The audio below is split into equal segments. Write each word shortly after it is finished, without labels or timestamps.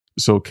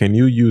So can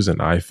you use an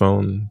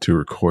iPhone to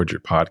record your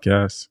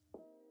podcast?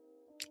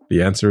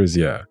 The answer is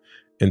yeah.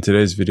 In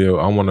today's video,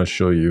 I want to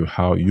show you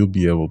how you'll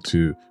be able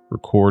to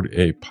record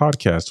a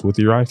podcast with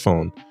your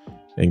iPhone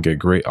and get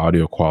great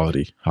audio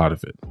quality out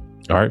of it.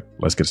 All right,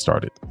 let's get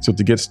started. So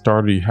to get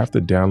started, you have to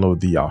download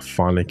the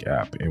Auphonic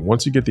app. And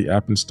once you get the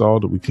app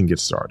installed, we can get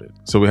started.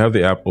 So we have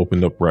the app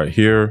opened up right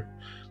here.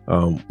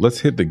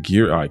 Let's hit the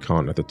gear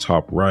icon at the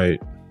top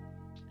right.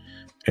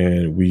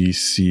 And we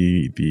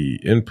see the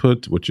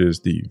input, which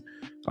is the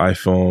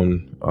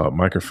iPhone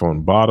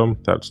microphone bottom.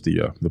 That's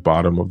the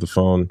bottom of the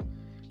phone.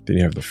 Then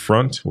you have the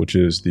front, which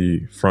is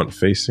the front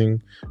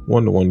facing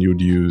one, the one you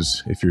would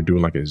use if you're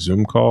doing like a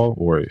Zoom call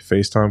or a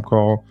FaceTime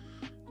call.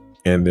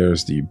 And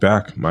there's the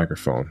back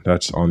microphone.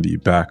 That's on the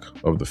back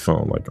of the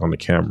phone, like on the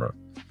camera.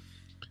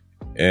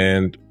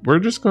 And we're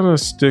just going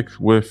to stick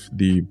with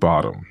the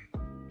bottom.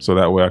 So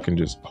that way I can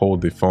just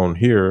hold the phone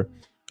here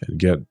and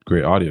get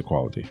great audio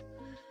quality.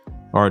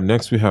 All right,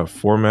 next we have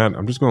format.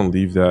 I'm just going to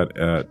leave that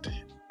at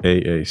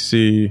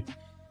AAC.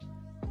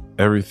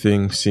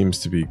 Everything seems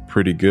to be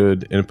pretty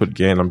good. Input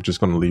gain, I'm just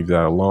going to leave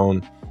that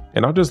alone.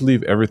 And I'll just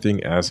leave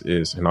everything as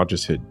is and I'll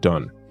just hit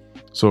done.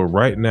 So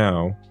right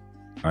now,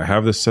 I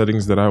have the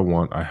settings that I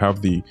want. I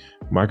have the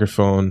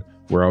microphone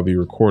where I'll be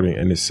recording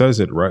and it says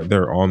it right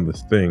there on the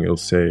thing. It'll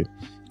say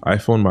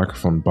iPhone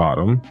microphone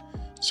bottom.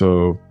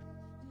 So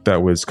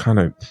that was kind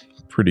of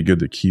pretty good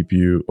to keep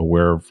you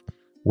aware of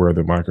where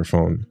the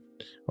microphone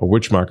or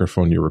which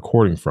microphone you're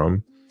recording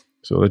from.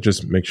 So let's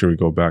just make sure we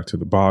go back to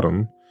the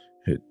bottom,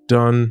 hit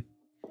done.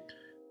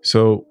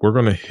 So we're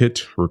going to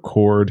hit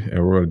record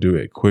and we're going to do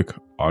a quick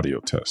audio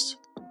test.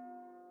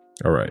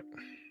 All right.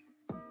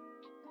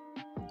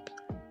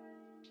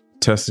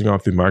 Testing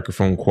off the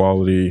microphone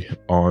quality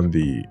on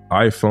the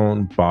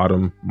iPhone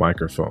bottom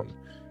microphone.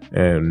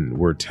 And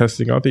we're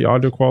testing out the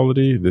audio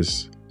quality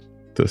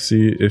to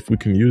see if we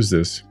can use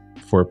this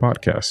for a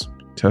podcast.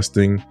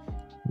 Testing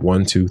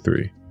 1, 2,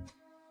 3.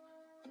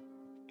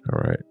 All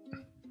right.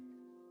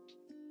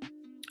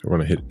 We're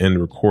going to hit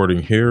end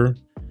recording here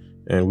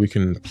and we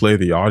can play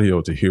the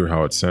audio to hear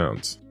how it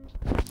sounds.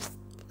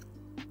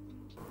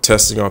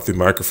 Testing off the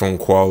microphone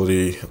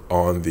quality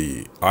on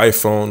the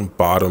iPhone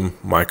bottom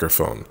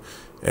microphone.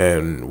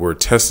 And we're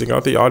testing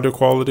out the audio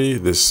quality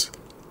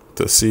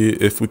to see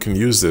if we can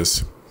use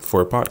this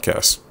for a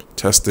podcast.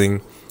 Testing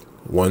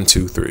 1,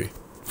 2, 3.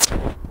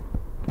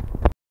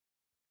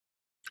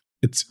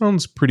 It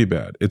sounds pretty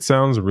bad. It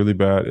sounds really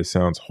bad. It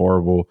sounds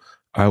horrible.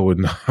 I would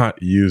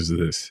not use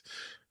this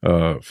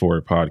for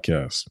a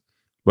podcast.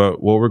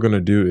 But what we're going to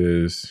do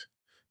is,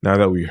 now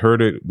that we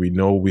heard it, we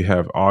know we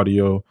have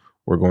audio.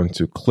 We're going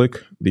to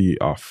click the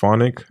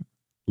Auphonic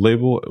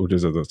label, which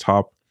is at the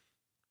top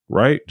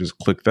right. Just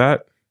click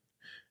that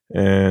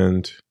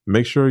and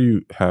make sure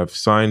you have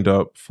signed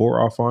up for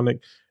Auphonic.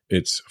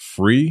 It's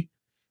free.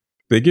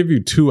 They give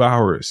you 2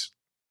 hours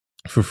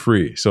for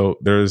free. So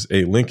there's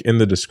a link in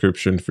the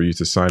description for you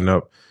to sign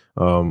up.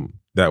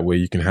 That way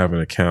you can have an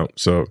account.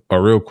 So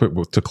real quick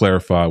to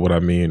clarify what I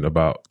mean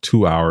about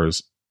 2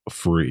 hours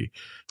free.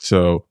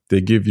 So they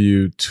give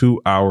you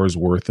 2 hours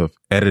worth of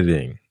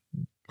editing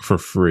for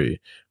free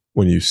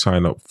when you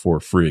sign up for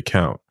a free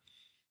account.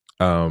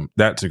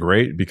 That's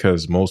great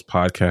because most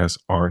podcasts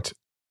aren't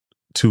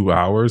 2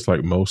 hours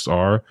like most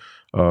are.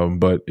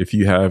 But if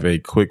you have a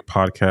quick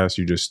podcast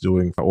you're just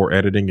doing or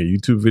editing a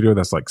YouTube video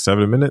that's like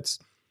 7 minutes,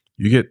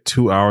 you get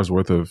 2 hours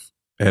worth of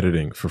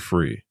editing for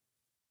free.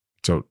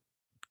 So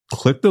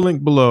click the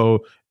link below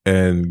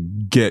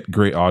and get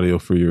great audio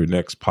for your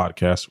next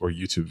podcast or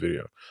YouTube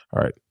video.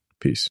 All right,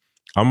 peace.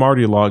 I'm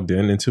already logged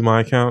into my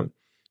account.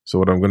 So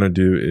what I'm going to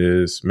do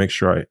is make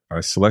sure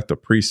I select a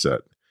preset.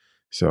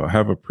 So I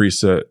have a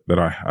preset that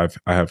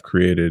I have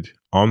created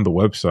on the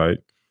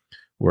website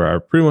where I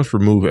pretty much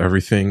remove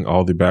everything,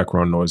 all the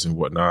background noise and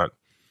whatnot,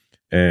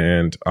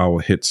 and I will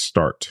hit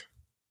start.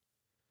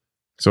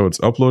 So it's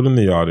uploading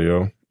the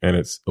audio and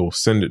it will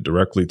send it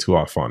directly to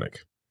Auphonic.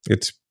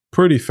 It's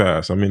pretty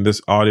fast. I mean,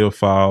 this audio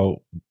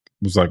file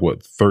was like,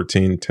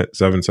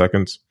 7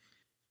 seconds.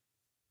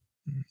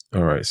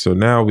 All right. So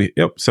now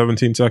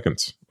 17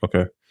 seconds.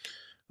 Okay.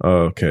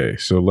 Okay.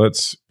 So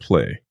let's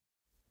play.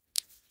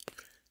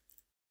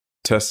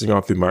 Testing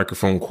off the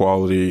microphone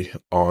quality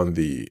on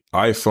the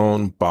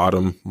iPhone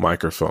bottom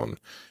microphone.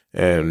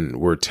 And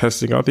we're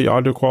testing out the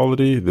audio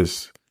quality.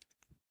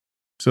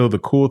 So the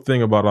cool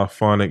thing about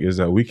Auphonic is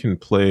that we can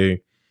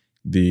play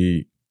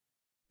the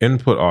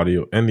input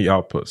audio and the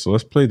output. So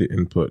let's play the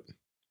input.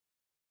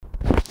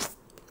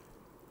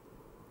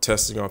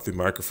 Testing off the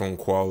microphone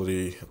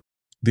quality.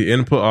 The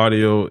input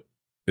audio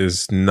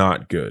is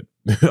not good,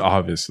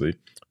 obviously.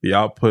 The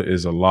output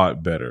is a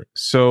lot better.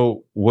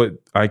 So what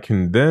I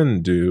can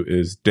then do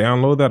is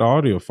download that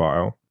audio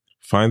file,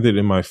 find it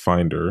in my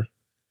Finder,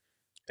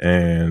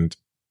 and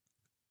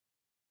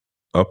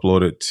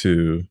upload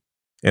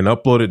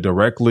it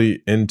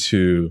directly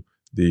into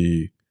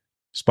the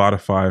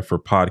Spotify for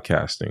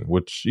podcasting,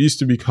 which used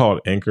to be called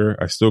Anchor.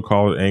 I still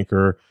call it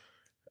Anchor,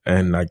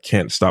 and I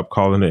can't stop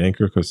calling it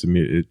Anchor because to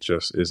me it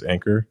just is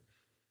Anchor.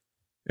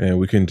 and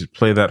we can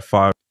play that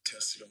file,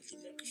 test it out for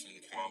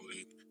microphone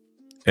quality,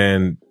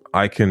 and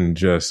I can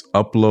just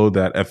upload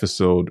that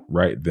episode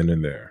right then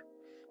and there.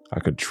 I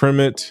could trim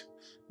it,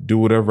 do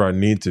whatever I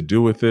need to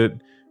do with it.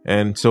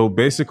 And so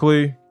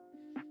basically,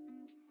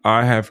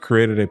 I have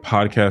created a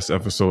podcast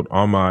episode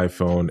on my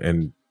iPhone,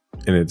 and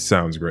it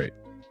sounds great.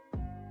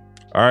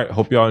 All right,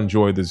 hope y'all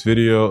enjoyed this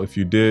video. If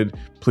you did,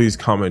 please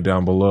comment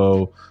down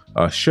below.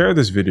 Share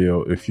this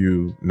video if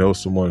you know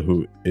someone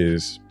who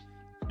is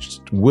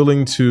just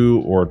willing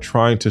to or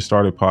trying to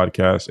start a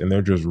podcast and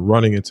they're just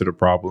running into the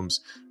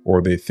problems,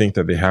 or they think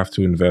that they have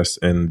to invest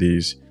in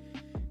these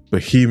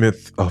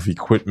behemoth of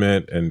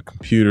equipment and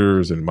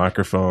computers and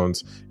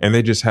microphones, and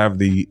they just have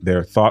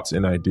their thoughts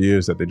and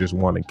ideas that they just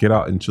want to get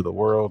out into the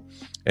world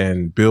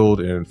and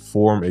build and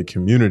form a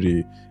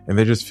community, and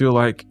they just feel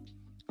like,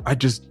 I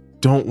just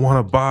don't want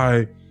to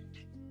buy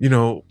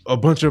a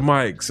bunch of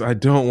mics, I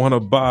don't want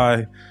to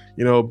buy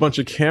a bunch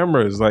of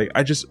cameras, like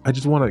I just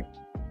want to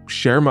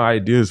share my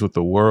ideas with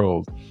the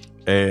world.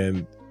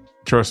 And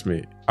trust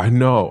me, I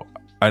know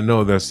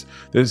this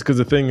because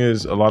the thing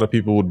is, a lot of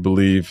people would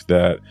believe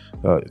that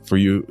for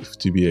you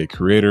to be a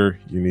creator,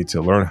 you need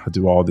to learn how to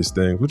do all these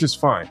things, which is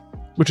fine,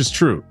 which is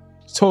true.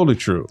 It's totally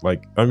true.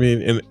 Like, I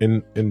mean,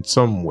 in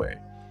some way,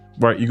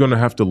 right? You're going to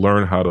have to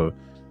learn how to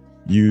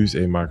use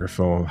a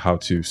microphone, how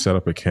to set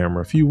up a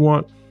camera if you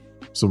want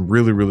some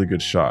really, really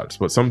good shots.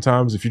 But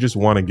sometimes if you just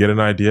want to get an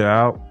idea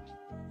out,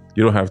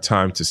 you don't have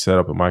time to set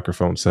up a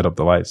microphone, set up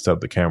the lights, set up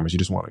the cameras. You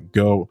just want to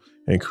go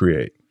and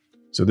create.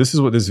 So this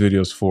is what this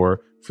video is for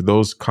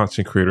those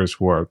content creators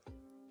who are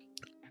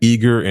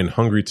eager and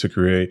hungry to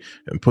create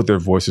and put their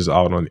voices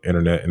out on the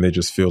internet, and they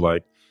just feel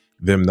like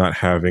them not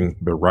having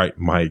the right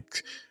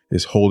mic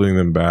is holding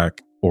them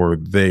back, or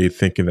they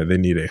thinking that they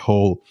need a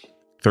whole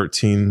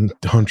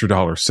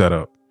 $1,300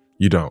 setup.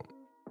 You don't.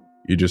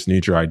 You just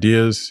need your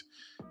ideas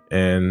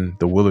and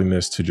the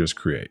willingness to just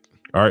create.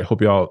 All right.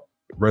 Hope y'all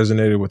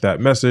resonated with that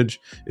message.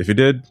 If you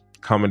did,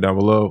 comment down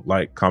below,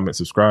 like, comment,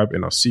 subscribe,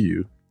 and I'll see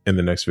you in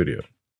the next video.